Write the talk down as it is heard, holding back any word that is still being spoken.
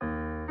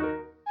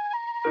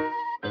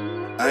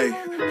Hey,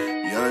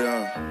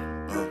 yeah,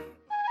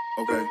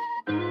 okay.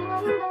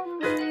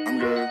 I'm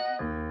good.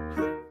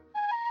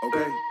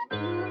 Okay.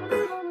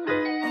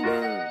 I'm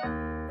good.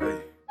 Hey,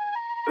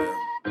 yeah.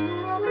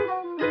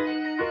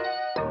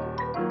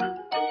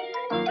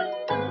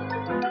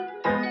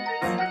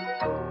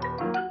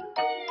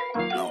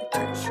 Don't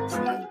take shit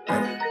from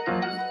nobody.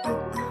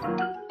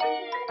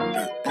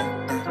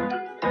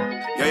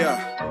 Yeah.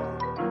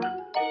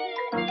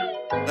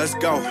 Let's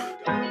go.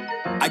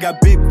 I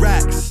got big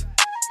racks,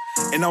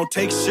 and I don't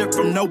take shit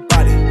from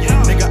nobody.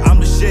 Nigga, I'm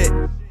the shit.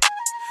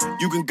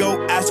 You can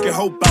go ask your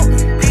hoe about me.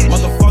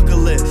 Motherfucker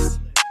list.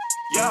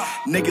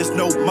 Niggas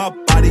know my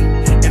body,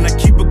 and I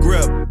keep a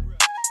grip.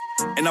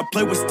 And I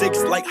play with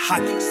sticks like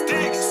hockey.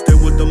 Still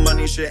with the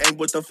money shit, ain't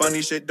with the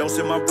funny shit. Don't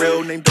say my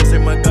real name, don't say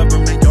my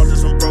government. Y'all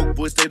just some broke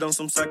boys, stayed on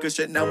some sucker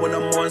shit. Now when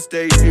I'm on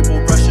stage, people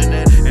rushing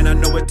it. And I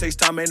know it takes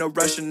time, ain't no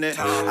rushing it.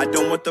 I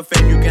don't want the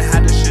fame, you can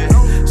have the shit.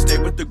 Stay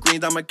with the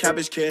greens, I'm a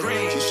cabbage kid.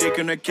 She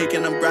shaking her cake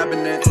and I'm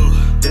grabbing it.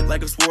 Did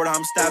like a sword,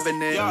 I'm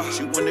stabbing it.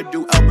 She wanna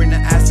do, I'll bring the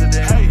acid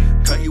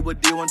in. Cut you a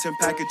deal on 10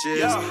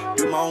 packages.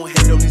 Do my own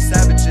hit, don't need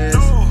savages.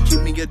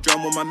 Keep me a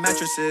drum with my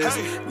mattresses.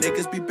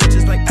 Niggas be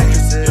bitches like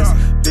actresses.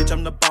 Bitch,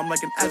 I'm the bomb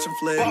like an action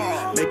flick.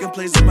 Making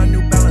plays in my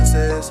New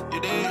Balances.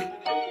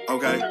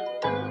 Okay.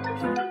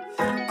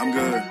 I'm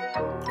good.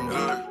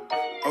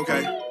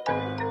 Okay.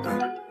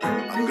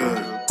 I'm good.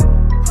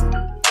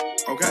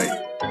 Okay.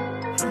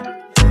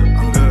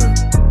 I'm good.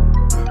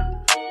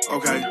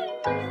 Okay.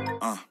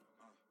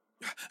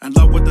 In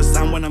love with the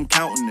sound when I'm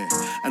counting it.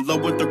 In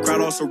love with the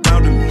crowd all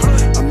surrounding me.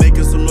 I'm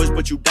making some noise,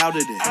 but you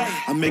doubted it.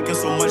 I'm making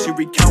so much, you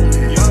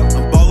recounting it.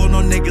 I'm balling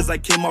on niggas, I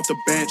came off the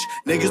bench.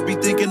 Niggas be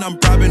thinking I'm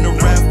bribing the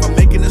ref. I'm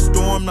making a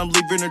storm, I'm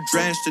leaving a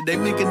drench. Today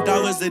making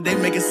dollars, they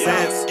making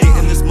sense.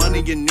 Getting this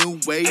money in new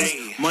ways.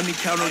 Money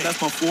counter, that's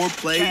my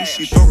foreplay.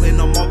 She throwing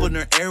them all in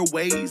her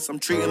airways. I'm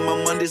treating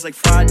my Mondays like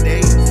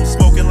Fridays. I'm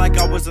smoking like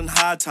I was in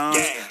high times.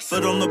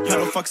 Foot on the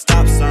pedal, fuck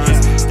stop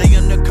signs. Stay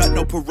in the cut,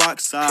 no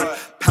peroxide.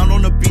 Pound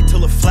on the beat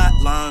till it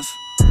flatlines.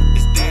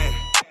 It's dead.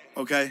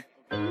 Okay.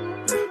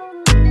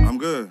 Yeah. I'm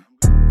good.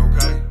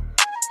 Okay.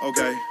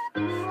 Okay.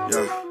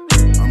 Yeah.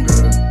 I'm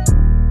good.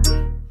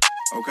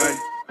 Okay.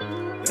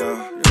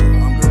 Yeah.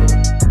 I'm good.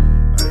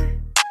 Hey.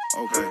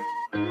 Okay.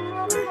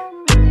 Hey.